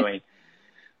we're doing.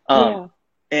 Yeah.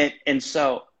 And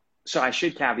so I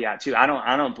should caveat too, I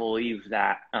don't believe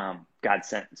that God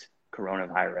sent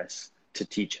coronavirus to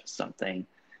teach us something.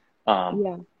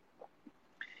 Yeah.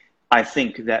 I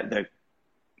think that the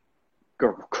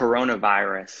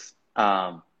coronavirus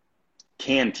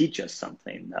can teach us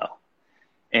something though.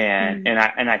 And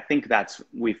I think that's,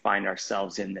 we find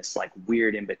ourselves in this like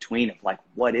weird in between of like,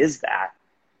 what is that?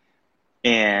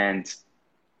 And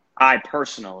I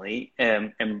personally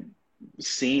am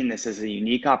seeing this as a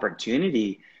unique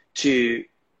opportunity to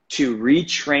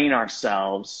retrain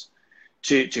ourselves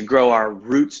to grow our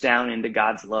roots down into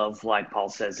God's love, like Paul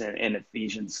says in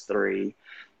Ephesians 3,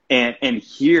 and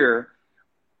hear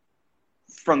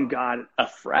from God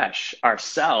afresh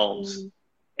ourselves,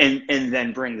 and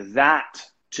then bring that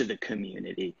to the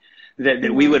community,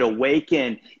 that we would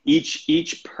awaken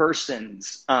each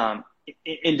person's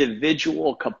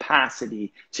individual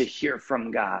capacity to hear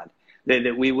from God,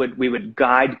 that we would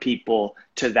guide people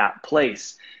to that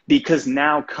place. Because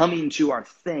now coming to our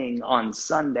thing on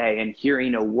Sunday and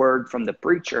hearing a word from the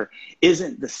preacher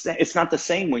isn't the same. It's not the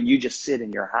same when you just sit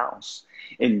in your house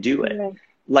and do it. Right.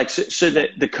 Like, so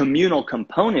that the communal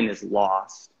component is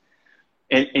lost,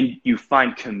 and you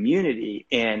find community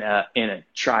in a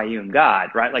triune God,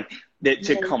 right? Like that,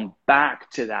 to come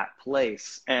back to that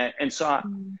place. And so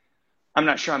I'm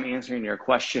not sure I'm answering your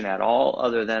question at all,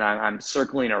 other than I'm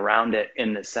circling around it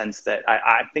in the sense that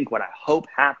I think what I hope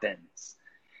happens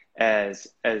as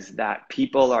that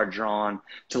people are drawn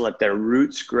to let their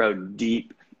roots grow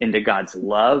deep into God's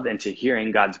love and to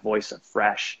hearing God's voice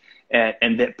afresh,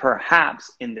 and that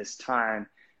perhaps in this time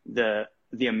the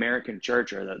American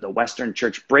church, or the Western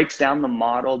church, breaks down the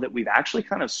model that we've actually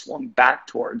kind of swung back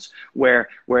towards, where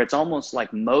it's almost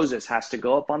like Moses has to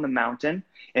go up on the mountain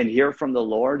and hear from the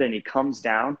Lord, and he comes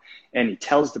down and he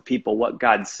tells the people what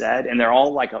God said, and they're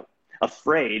all like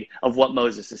afraid of what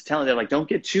Moses is telling. They're like, don't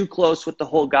get too close with the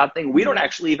whole God thing. We don't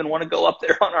actually even want to go up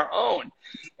there on our own.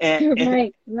 And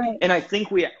Right. And I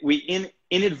think we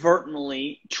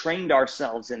inadvertently trained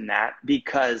ourselves in that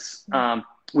because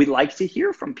we like to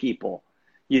hear from people,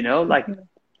 like,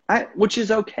 which is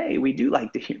okay. We do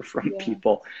like to hear from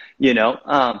people,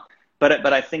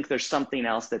 but I think there's something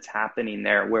else that's happening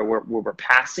there where we're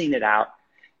passing it out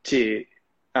to,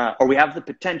 or we have the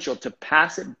potential to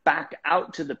pass it back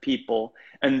out to the people.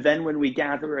 And then when we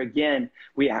gather again,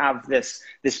 we have this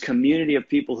community of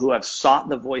people who have sought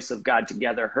the voice of God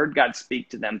together, heard God speak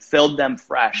to them, filled them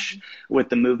fresh with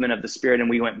the movement of the Spirit. And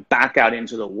we went back out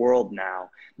into the world now,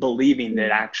 believing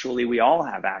that actually we all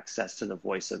have access to the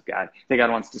voice of God, that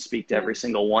God wants to speak to every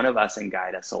single one of us and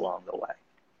guide us along the way.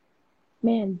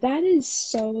 Man, that is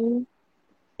so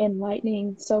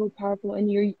enlightening, so powerful.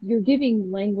 And you're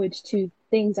giving language to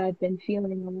things I've been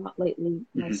feeling a lot lately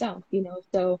myself,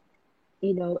 so,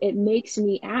 it makes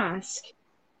me ask,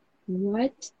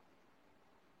 what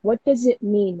does it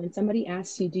mean when somebody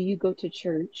asks you, do you go to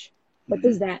church? What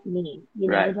does that mean?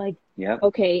 Right. Like, Yep.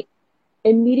 Okay,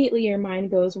 immediately your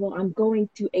mind goes, well, I'm going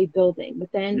to a building,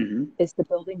 but then is the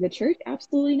building the church?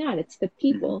 Absolutely not. It's the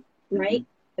people, right?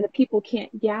 And the people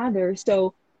can't gather.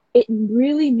 So it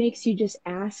really makes you just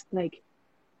ask, like,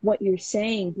 what you're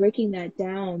saying, breaking that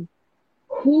down.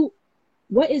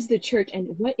 What is the church,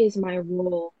 and what is my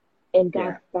role in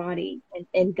God's body and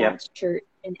in God's church?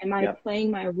 And am I playing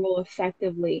my role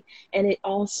effectively? And it's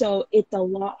a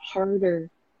lot harder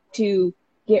to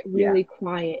get really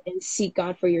quiet and seek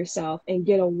God for yourself and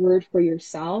get a word for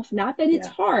yourself. Not that it's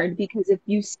hard, because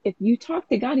if you talk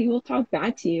to God, he will talk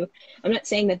back to you. I'm not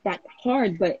saying that that's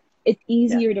hard, but it's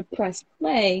easier to press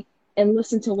play and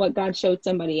listen to what God showed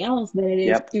somebody else than it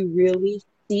is to really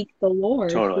seek the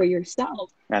Lord for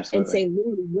yourself. Absolutely. And say,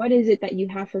 Lord, what is it that you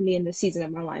have for me in the season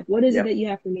of my life? What is it that you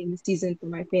have for me in the season for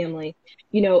my family?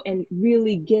 And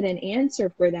really get an answer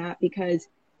for that, because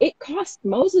it cost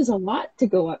Moses a lot to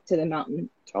go up to the mountain.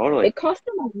 Totally. It cost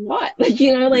him a lot.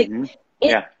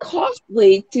 It's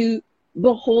costly to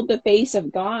behold the face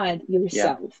of God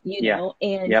yourself,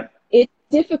 and it's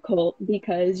difficult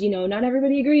because, not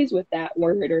everybody agrees with that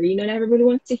word, or, not everybody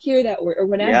wants to hear that word or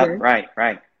whatever. Yeah,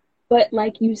 right. But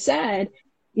like you said,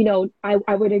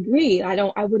 I would agree. I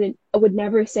would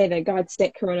never say that God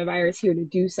sent coronavirus here to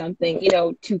do something,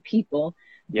 to people.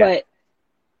 But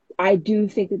I do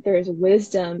think that there is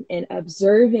wisdom in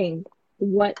observing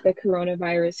what the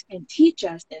coronavirus can teach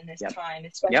us in this time,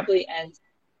 especially as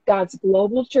God's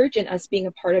global church and us being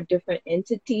a part of different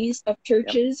entities of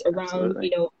churches around,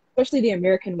 especially the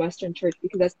American Western church,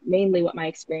 because that's mainly what my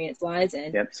experience lies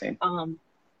in. Yep, same.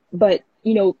 But,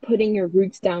 you know, putting your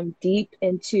roots down deep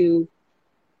into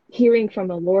hearing from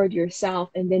the Lord yourself,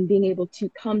 and then being able to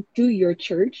come to your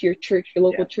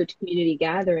local Yeah, church community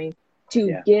gathering to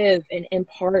yeah. give and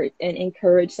impart and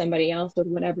encourage somebody else with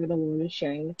whatever the Lord is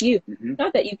sharing with you. Hmm.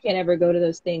 Not that you can't ever go to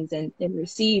those things and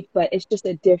receive, but it's just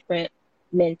a different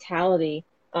mentality.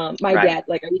 My Right. dad,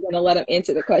 like, are you going to let him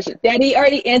answer the question? Daddy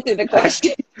already answered the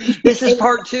question. This is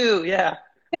part two. Yeah.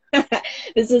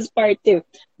 This is part two.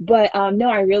 But no,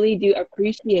 I really do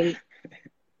appreciate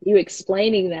you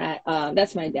explaining that.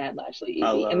 That's my dad, Lashley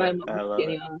I Easy, and love my it. mom I is love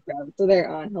getting it. on from. So they're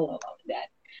on. Hello, mom and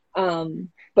dad.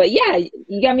 But yeah,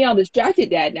 you got me all distracted,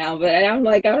 dad. Now, but I'm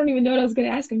like, I don't even know what I was going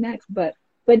to ask him next. But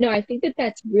no, I think that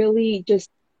that's really just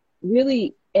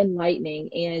really enlightening.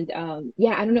 And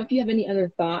yeah, I don't know if you have any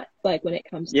other thoughts, like when it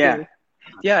comes Yeah. to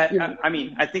Yeah. your. I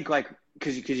mean, I think like,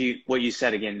 because what you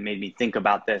said again made me think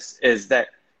about this is that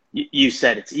you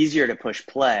said it's easier to push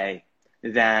play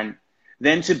than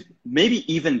to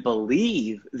maybe even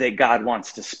believe that God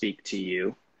wants to speak to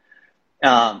you,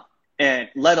 and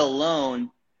let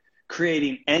alone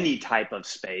creating any type of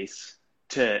space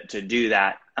to do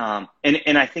that.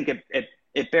 And I think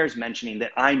it bears mentioning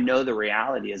that I know the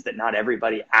reality is that not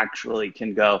everybody actually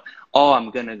can go, oh,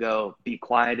 I'm going to go be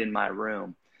quiet in my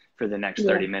room for the next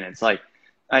Yeah. 30 minutes. Like,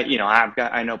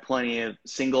 I know plenty of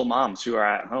single moms who are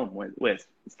at home with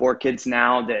four kids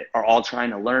now that are all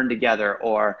trying to learn together.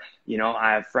 Or,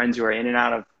 I have friends who are in and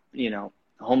out of,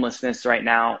 homelessness right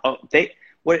now. Oh,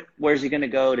 where's he going to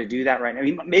go to do that right now? I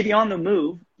mean, maybe on the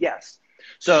move. Yes.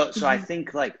 So I Mhm.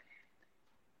 think like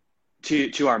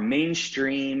to our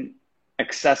mainstream,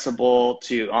 accessible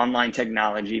to online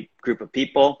technology group of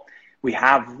people, we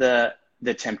have the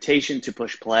temptation to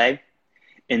push play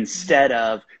instead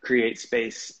of create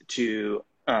space to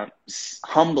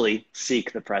humbly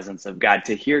seek the presence of God,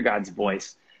 to hear God's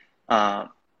voice.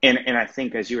 And I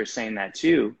think, as you were saying that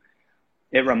too,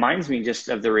 it reminds me just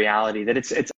of the reality that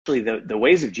it's actually the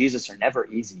ways of Jesus are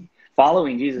never easy.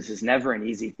 Following Jesus is never an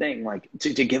easy thing. Like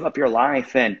to give up your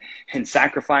life and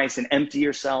sacrifice and empty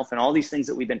yourself and all these things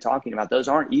that we've been talking about, those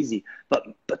aren't easy, but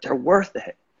they're worth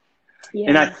it.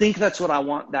 And I Yeah. think that's what I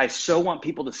want. I so want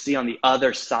people to see on the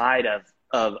other side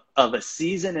of a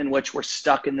season in which we're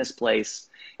stuck in this place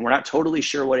and we're not totally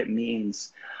sure what it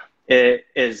means. It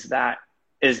is that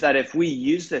if we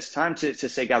use this time to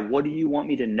say, God, what do you want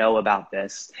me to know about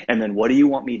this? And then what do you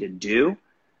want me to do?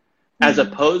 As Hmm.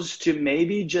 opposed to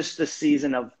maybe just the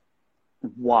season of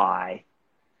why.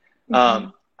 Hmm.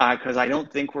 Because I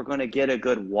don't think we're going to get a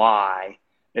good why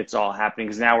it's all happening,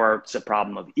 because now it's a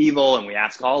problem of evil and we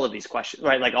ask all of these questions,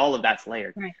 right? Like all of that's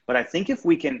layered. Right. But I think if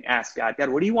we can ask God,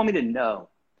 what do you want me to know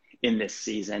in this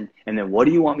season? And then what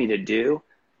do you want me to do?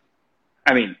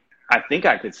 I mean, I think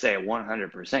I could say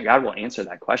 100% God will answer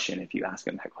that question if you ask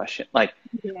him that question. Like,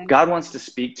 Yeah. God wants to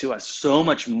speak to us so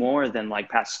much more than like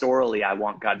pastorally, I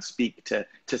want God to speak to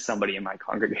somebody in my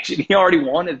congregation. He already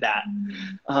wanted that.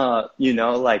 Mhm.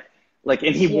 And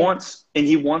Yeah.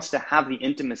 he wants to have the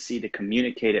intimacy to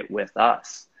communicate it with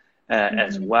us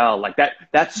as Hmm. well. Like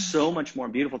that's so much more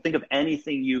beautiful. Think of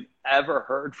anything you've ever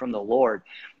heard from the Lord.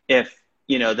 If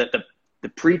that the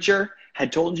preacher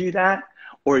had told you that,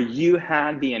 or you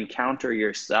had the encounter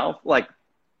yourself, like,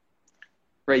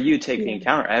 right, you take the Yeah.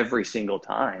 encounter every single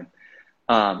time.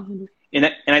 Um,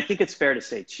 100. and I think it's fair to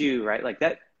say too, right? Like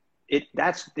it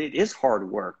is hard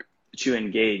work to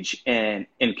engage in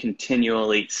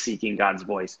continually seeking God's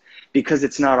voice, because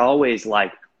it's not always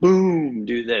like, boom,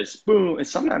 do this, boom. And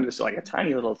sometimes it's like a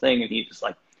tiny little thing, and he's just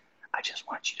like, I just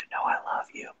want you to know I love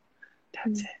you.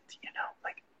 That's it,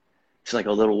 like it's like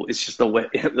a little, it's just the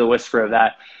whisper of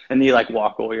that. And then you like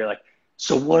walk away, you're like,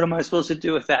 so what am I supposed to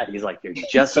do with that? He's like, you're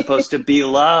just supposed to be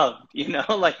loved,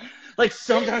 like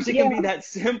sometimes it can be Yeah. that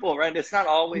simple, right? It's not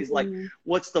always like, Yeah.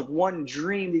 what's the one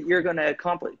dream that you're going to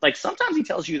accomplish? Like sometimes he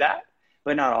tells you that,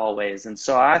 but not always. And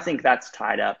so I think that's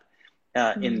tied up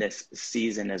in Mhm. this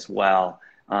season as well.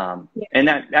 Yeah. And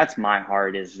that's my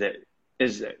heart, is that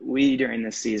we during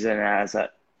this season as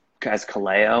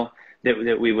Kaleo, that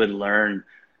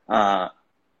uh,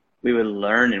 we would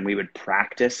learn and we would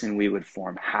practice and we would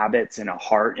form habits and a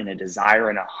heart and a desire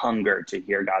and a hunger to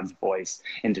hear God's voice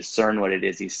and discern what it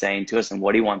is he's saying to us and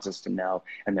what he wants us to know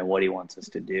and then what he wants us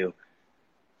to do.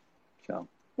 So,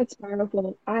 That's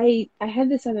powerful. I had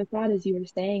this other thought as you were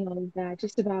saying all of that,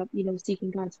 just about,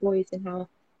 seeking God's voice and how,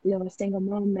 a single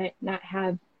mom might not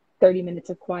have 30 minutes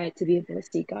of quiet to be able to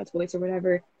seek God's voice or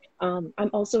whatever. I'm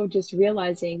also just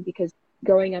realizing, because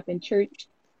growing up in church,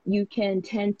 you can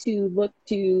tend to look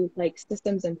to like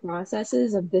systems and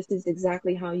processes of this is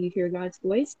exactly how you hear God's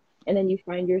voice. And then you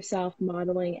find yourself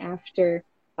modeling after,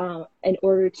 in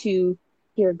order to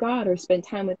hear God or spend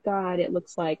time with God, it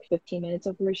looks like 15 minutes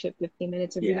of worship, 15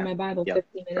 minutes of reading Yeah. my Bible, Yep.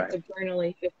 15 minutes Right. of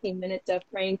journaling, 15 minutes of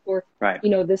praying for, Right.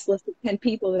 this list of 10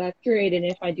 people that I've curated. And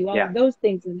if I do all Yeah. of those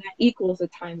things, then that equals a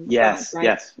time with God, Yes. right?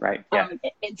 Yes. Right. Yeah.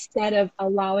 Instead of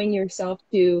allowing yourself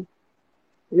to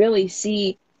really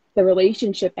see the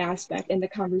relationship aspect and the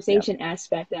Yep. conversation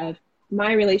aspect of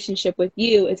my relationship with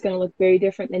you is going to look very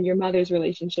different than your mother's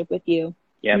relationship with you.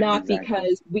 Yep. Not Exactly.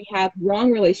 because we have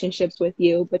wrong relationships with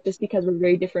you, but just because we're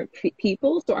very different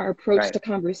people. So our approach Right. to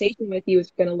conversation with you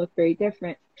is going to look very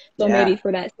different. So maybe Yeah.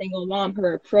 for that single mom,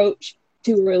 her approach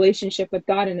to a relationship with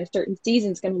God in a certain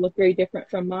season is going to look very different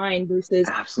from mine versus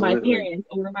my Absolutely. parents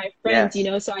or my friends,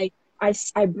 Yes. So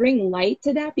I bring light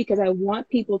to that because I want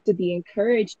people to be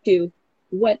encouraged to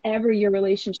whatever your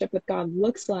relationship with God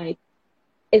looks like,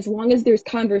 as long as there's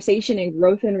conversation and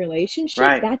growth in relationship,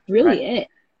 Right. that's Right. really it.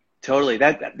 Totally.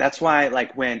 That's why,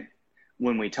 like, when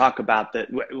we talk about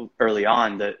the early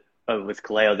on the with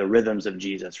Kaleo, the rhythms of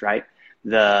Jesus, right?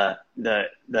 The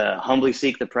humbly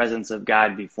seek the presence of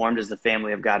God, be formed as the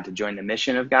family of God to join the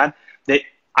mission of God. That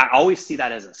I always see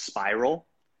that as a spiral,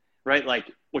 right?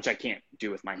 Like, which I can't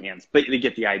do with my hands, but you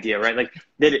get the idea, right? Like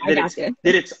I got you.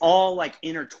 that it's all like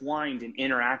intertwined and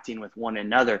interacting with one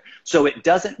another. So it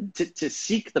doesn't to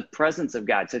seek the presence of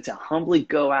God, to humbly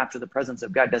go after the presence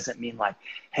of God doesn't mean like,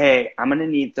 hey, I'm going to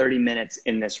need 30 minutes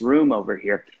in this room over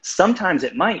here. Sometimes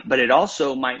it might, but it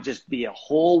also might just be a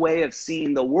whole way of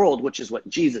seeing the world, which is what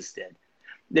Jesus did.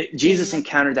 That Jesus Yeah.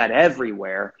 encountered that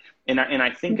everywhere. And I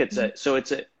think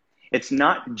Mhm. it's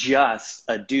not just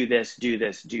a do this, do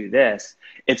this, do this.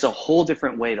 It's a whole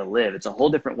different way to live. It's a whole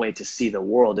different way to see the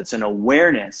world. It's an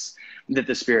awareness that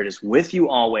the Spirit is with you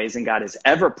always and God is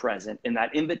ever present. And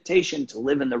that invitation to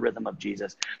live in the rhythm of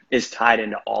Jesus is tied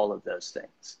into all of those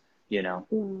things. Yeah,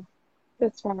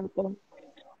 that's wonderful.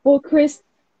 Well, Chris,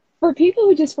 for people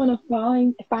who just want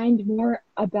to find more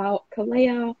about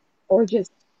Kaleo or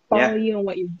just Yeah. follow you on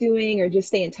what you're doing or just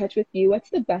stay in touch with you, what's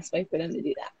the best way for them to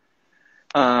do that?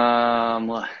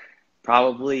 Well,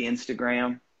 probably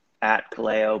Instagram at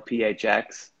Kaleo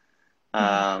PHX. Mhm.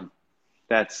 Um,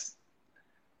 that's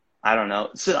I don't know.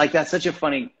 So like that's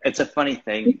it's a funny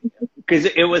thing because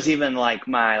it was even like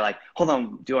hold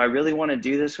on, do I really want to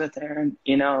do this with Aaron?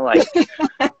 Like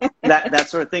that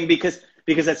sort of thing because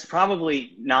it's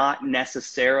probably not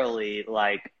necessarily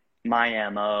like my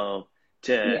MO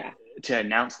to Yeah. to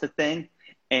announce the thing.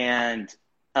 And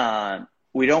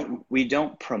we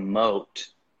don't promote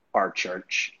our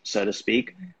church, so to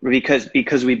speak,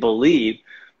 because we believe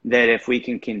that if we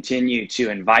can continue to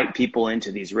invite people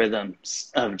into these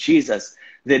rhythms of Jesus,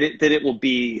 that it will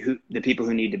be the people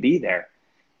who need to be there.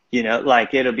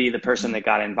 Like it'll be the person that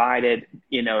got invited.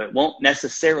 It won't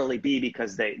necessarily be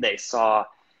because they saw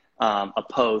a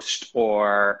post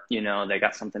or they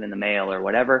got something in the mail or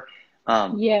whatever.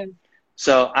 Um, Yeah.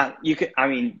 so I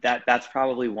mean, that's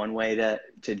probably one way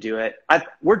to do it.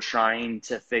 We're trying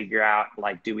to figure out,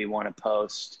 like, do we want to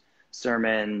post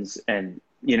sermons and,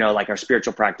 like our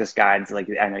spiritual practice guides, like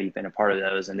I know you've been a part of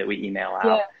those and that we email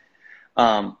Yeah.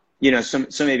 out.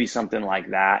 So maybe something like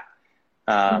that.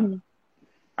 Um, Mhm.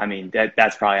 I mean,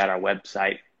 that's probably at our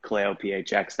website,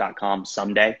 cleophx.com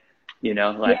someday, Yeah.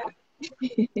 like,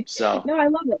 so No, I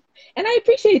love it. And I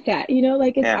appreciate that.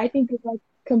 Like yeah, I think it's like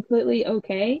completely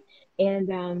okay.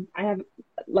 And I have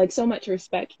like so much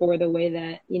respect for the way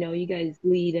that, you guys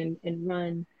lead and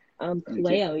run thank you.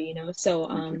 Kaleo, So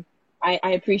Thank you.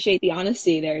 I appreciate the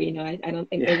honesty there. I don't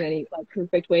think Yeah. there's any like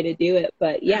perfect way to do it.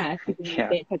 But yeah, if people want to Yeah.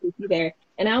 stay in touch with you there.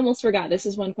 And I almost forgot, this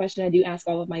is one question I do ask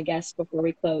all of my guests before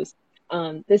we close.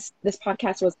 This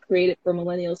podcast was created for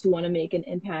millennials who want to make an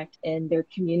impact in their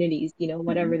communities, Hmm.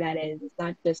 whatever that is. It's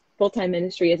not just full-time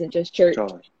ministry, isn't just church.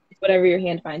 Totally. It's whatever your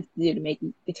hand finds to do to make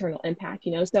eternal impact,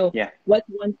 So Yeah. what's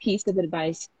one piece of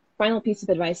advice, final piece of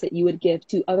advice that you would give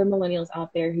to other millennials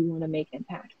out there who want to make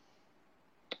impact?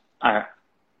 I,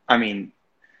 I mean,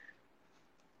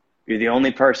 you're the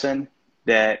only person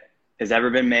that has ever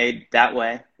been made that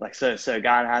way. Like, so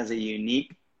God has a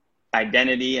unique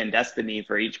identity and destiny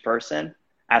for each person.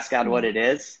 Ask God what Mm, it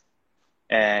is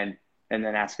and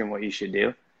then ask him what you should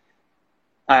do.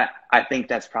 I think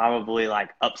that's probably like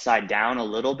upside down a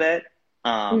little bit,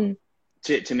 mm,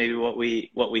 to maybe what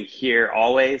we hear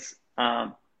always.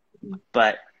 mm.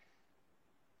 But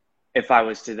if I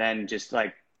was to then just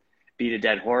like beat a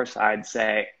dead horse, I'd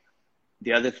say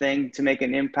the other thing to make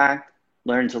an impact,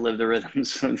 learn to live the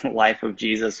rhythms of the life of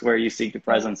Jesus, where you seek the Yeah,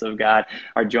 presence of God,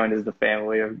 are joined as the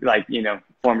family of, like,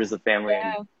 formed as the family,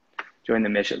 and yeah. join the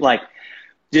mission. Like,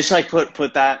 just like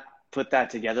put that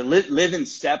together, live in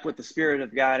step with the Spirit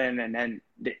of God, and then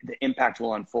the impact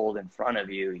will unfold in front of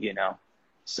you, you know?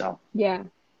 So. Yeah,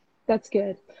 that's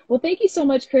good. Well, thank you so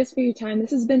much, Chris, for your time.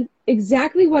 This has been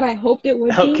exactly what I hoped it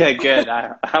would be. Okay, good.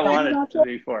 I Excited wanted about it to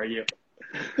be for you.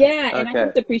 Yeah, and I Okay.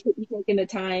 just appreciate you taking the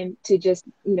time to just,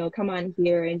 come on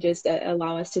here and just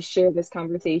allow us to share this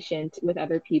conversation with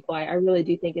other people. I really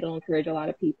do think it'll encourage a lot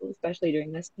of people, especially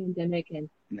during this pandemic, and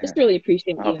Yeah, just really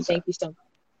appreciate I you hope and so. thank you so much.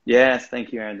 Yes,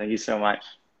 thank you, Aaron. Thank you so much.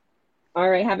 All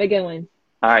right, have a good one.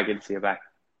 All right, good to see you. Bye.